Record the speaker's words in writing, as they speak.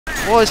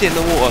Why is he in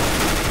the water?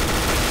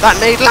 That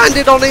nade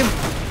landed on him!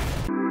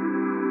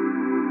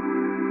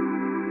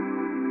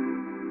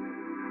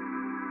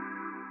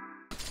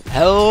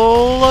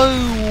 Hello,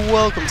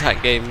 welcome to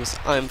Hatton Games.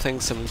 I'm playing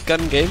some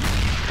gun game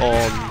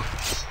on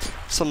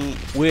some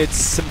weird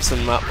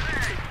Simpson map.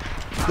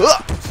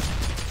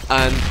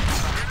 And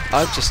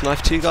I've just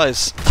knifed two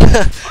guys.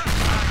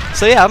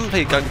 So yeah, I haven't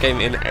played gun game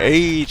in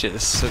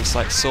ages, since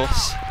like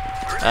Source.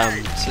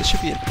 So it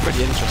should be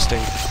pretty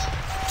interesting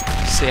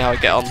to see how I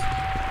get on.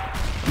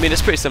 I mean,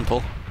 it's pretty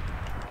simple.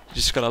 You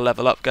just gotta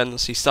level up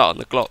guns. You start on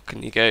the Glock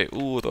and you go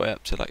all the way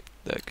up to like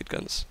the good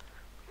guns.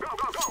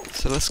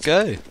 So let's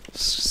go.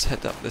 Let's just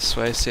head up this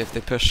way, see if they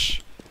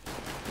push.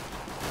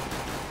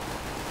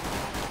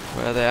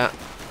 Where are they at?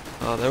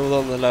 Oh, they're all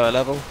on the lower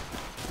level.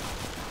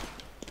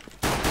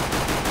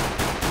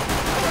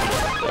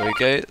 There we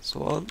go, that's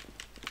one.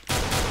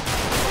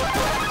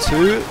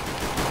 Two.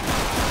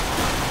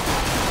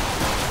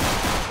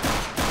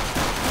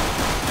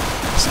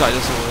 This guy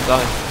doesn't want to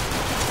die.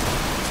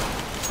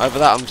 Over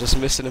that, I'm just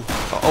missing him.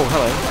 Oh,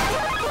 hello.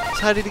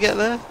 So how did he get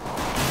there?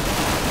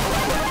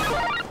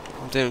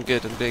 I'm doing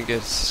good,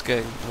 it's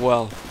going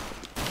well.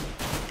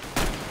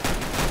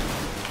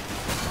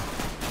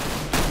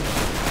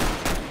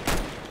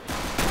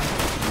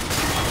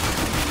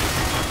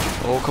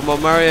 Oh, come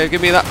on, Mario,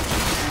 give me that.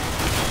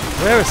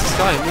 Where is this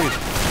guy? Move.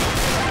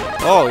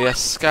 Oh, yes,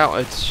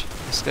 scouted.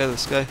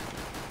 Let's go.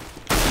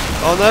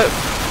 Oh, no.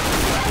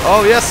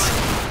 Oh, yes.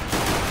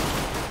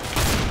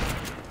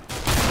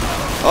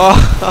 Oh,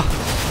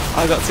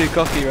 I got too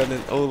cocky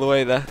running all the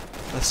way there.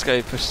 Let's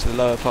go push to the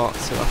lower part,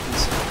 see what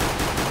happens.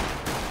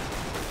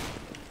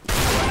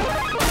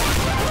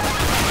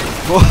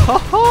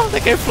 Whoa, they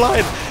go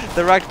flying!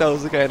 The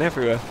ragdolls are going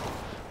everywhere.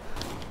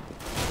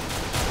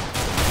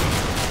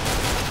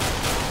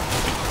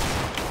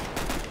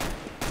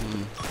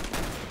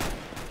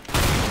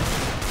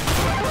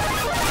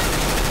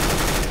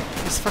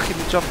 He's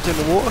fucking jumped in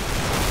the water.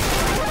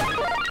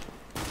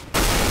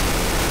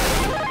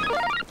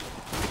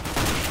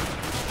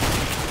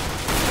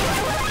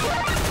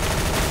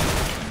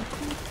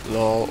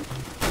 Lol.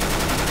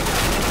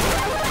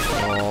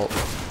 Lol.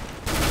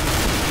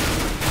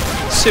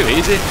 It's too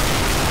easy.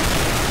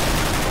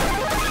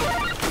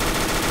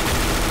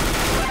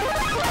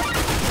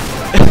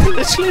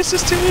 Literally, it's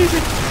just too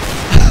easy.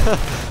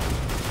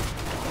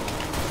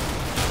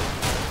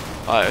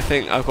 I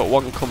think I've got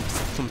one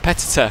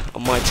competitor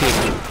on my team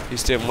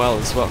who's doing well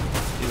as well.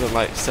 He's on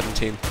like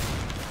 17.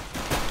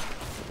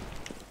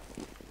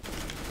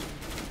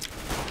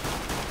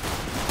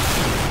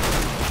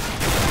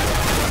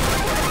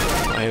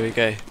 Here we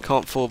go,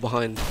 can't fall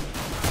behind.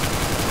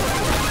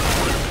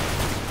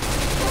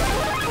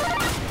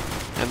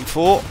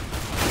 M4.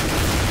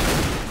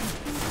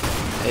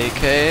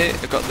 AK,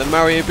 I got the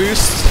Mario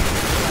boost.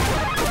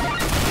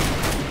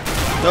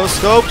 No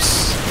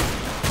scopes.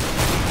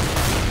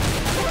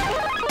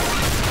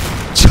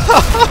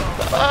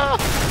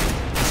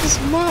 This is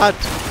mad.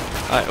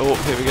 Alright, oh,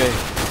 here we go.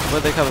 Where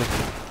are they coming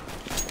from?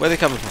 Where are they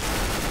coming from?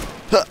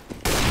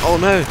 Oh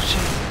no,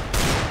 shit.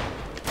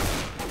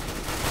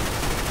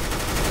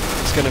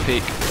 Gonna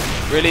peek.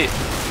 Really?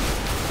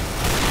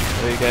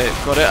 There we go.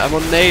 Got it. I'm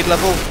on Nade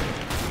level.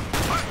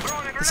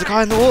 There's a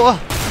guy in the water.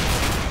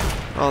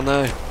 Oh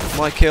no.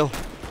 My kill.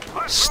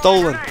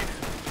 Stolen.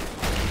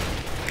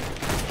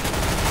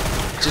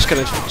 Just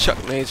gonna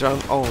chuck nades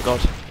around. Oh my god.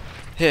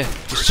 Here.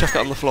 Just chuck it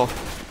on the floor.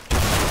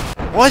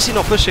 Why is he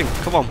not pushing?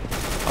 Come on.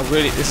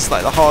 This is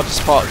like the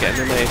hardest part,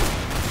 getting the nade.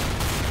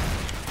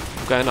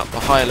 I'm going up the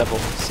higher level.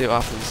 See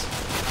what happens.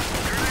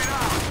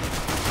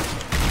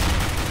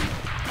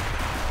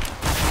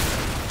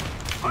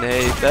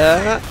 Nade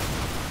there.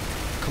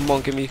 Come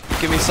on, give me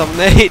some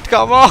nade.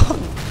 Come on.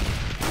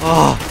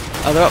 Oh,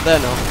 they're up there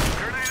now.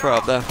 Throw it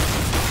up there.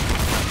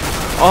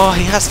 Oh,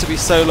 he has to be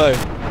so low.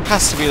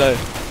 Has to be low.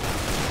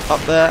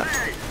 Up there.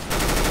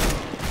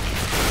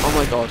 Oh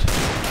my god.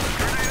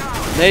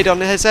 Nade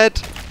on his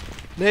head.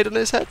 Nade on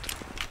his head.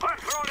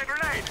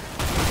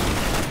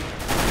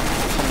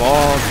 Come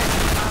on.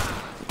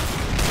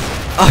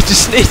 I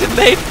just need a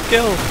nade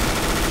kill.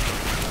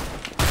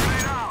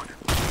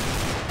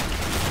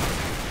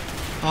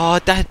 Oh,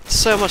 that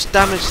so much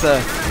damage there.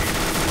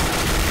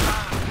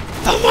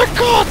 Oh my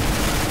god!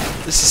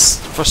 This is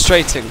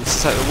frustrating. This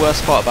is like the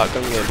worst part about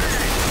going in.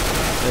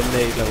 The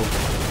nade level.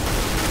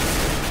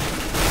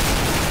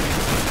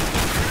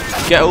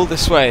 Get all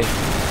this way.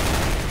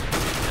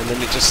 And then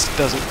it just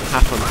doesn't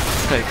happen.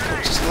 Okay,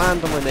 just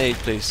land on my nade,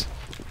 please.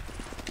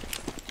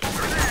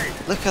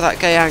 Look at that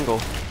gay angle.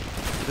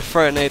 To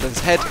throw a nade on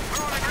his head.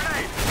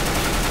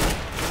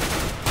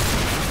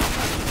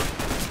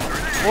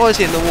 Why is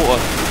he in the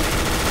water?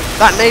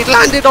 That nade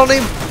landed on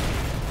him!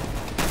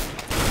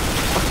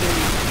 Fucking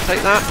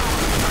take that.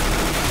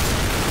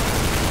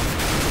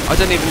 I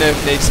don't even know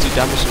if nades do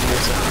damage in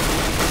water.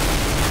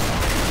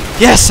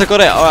 Yes, I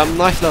got it! Alright, I'm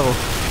knife level.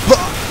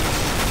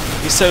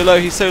 He's so low,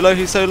 he's so low,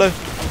 he's so low.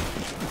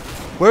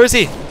 Where is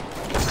he?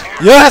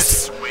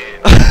 Yes!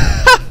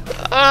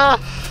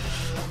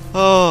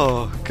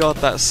 Oh god,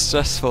 that's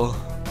stressful.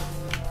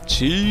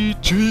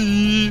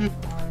 GG.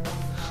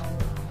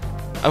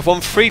 I've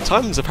won 3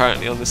 times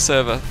apparently on this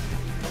server.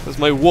 It was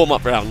my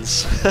warm-up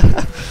rounds.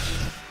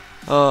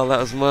 Oh, that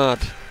was mad.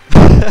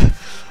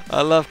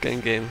 I love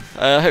Game Game.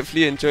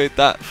 Hopefully you enjoyed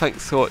that.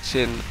 Thanks for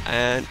watching,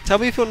 and tell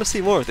me if you want to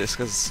see more of this,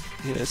 because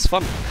you know it's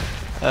fun.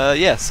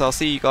 Yeah, so I'll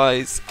see you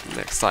guys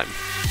next time.